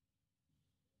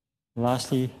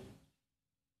 Lastly,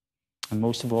 and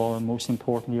most of all, and most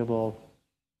importantly of all,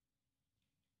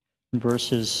 in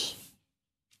verses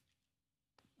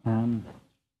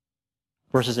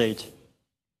 8.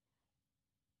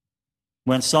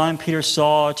 When Simon Peter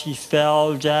saw it, he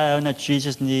fell down at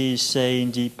Jesus' knees,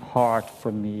 saying, "Depart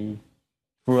from me,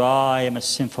 for I am a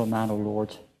sinful man, O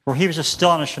Lord." For he was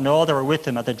astonished, and all that were with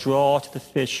him, at the draught of the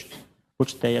fish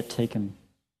which they had taken.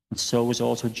 And so was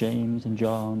also James and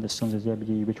John, the sons of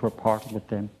Zebedee, which were partnered with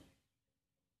them,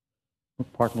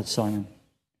 partnered with Simon.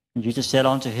 And Jesus said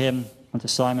unto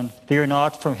Simon, "Fear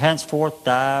not, from henceforth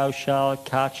thou shalt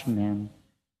catch men."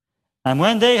 And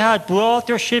when they had brought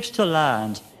their ships to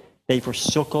land, they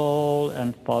forsook all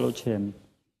and followed him.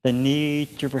 The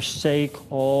need to forsake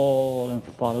all and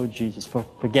follow Jesus.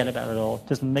 Forget about it all. It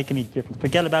doesn't make any difference.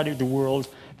 Forget about the world.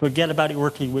 Forget about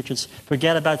earthly riches.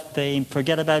 Forget about fame.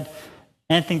 Forget about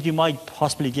anything you might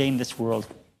possibly gain in this world.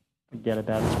 Forget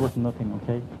about it. It's worth nothing,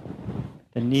 okay?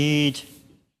 The need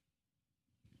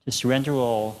to surrender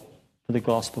all for the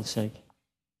gospel's sake.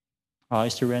 I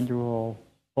surrender all.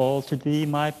 All to thee,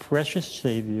 my precious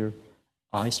Savior.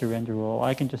 I surrender all.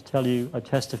 I can just tell you, I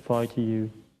testify to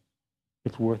you,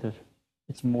 it's worth it.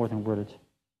 It's more than worth it.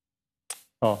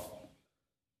 Oh,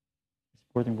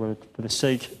 it's more than worth it. For the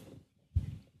sake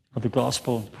of the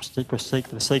gospel, for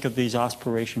the sake of these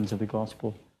aspirations of the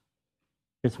gospel,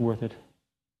 it's worth it.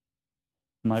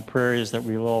 My prayer is that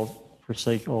we'll all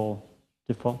forsake all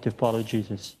to follow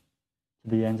Jesus to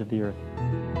the ends of the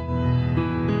earth.